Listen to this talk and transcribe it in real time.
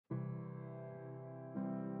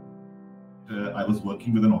I was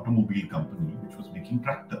working with an automobile company which was making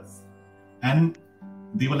tractors. And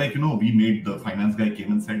they were like, we made, the finance guy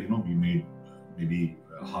came and said, we made maybe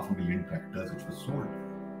 500,000 tractors which were sold.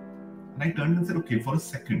 And I turned and said, okay, for a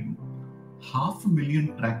second,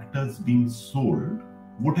 500,000 tractors being sold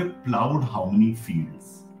would have plowed how many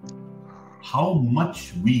fields? How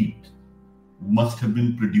much wheat must have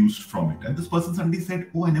been produced from it? And this person suddenly said,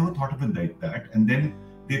 oh, I never thought of it like that. And then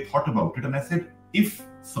they thought about it. And I said, if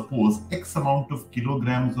suppose X amount of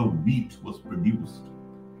kilograms of wheat was produced,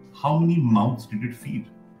 how many mouths did it feed?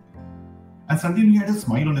 And suddenly he had a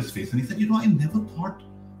smile on his face and he said, I never thought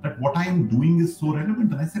that what I am doing is so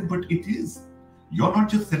relevant. And I said, but it is. You're not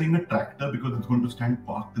just selling a tractor because it's going to stand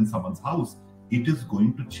parked in someone's house. It is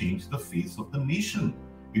going to change the face of the nation.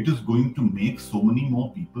 It is going to make so many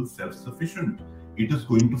more people self-sufficient. It is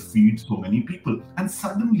going to feed so many people. And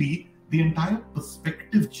suddenly the entire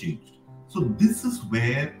perspective changed. So this is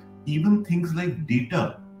where even things like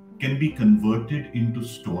data can be converted into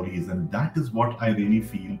stories. And that is what I really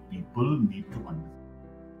feel people need to understand.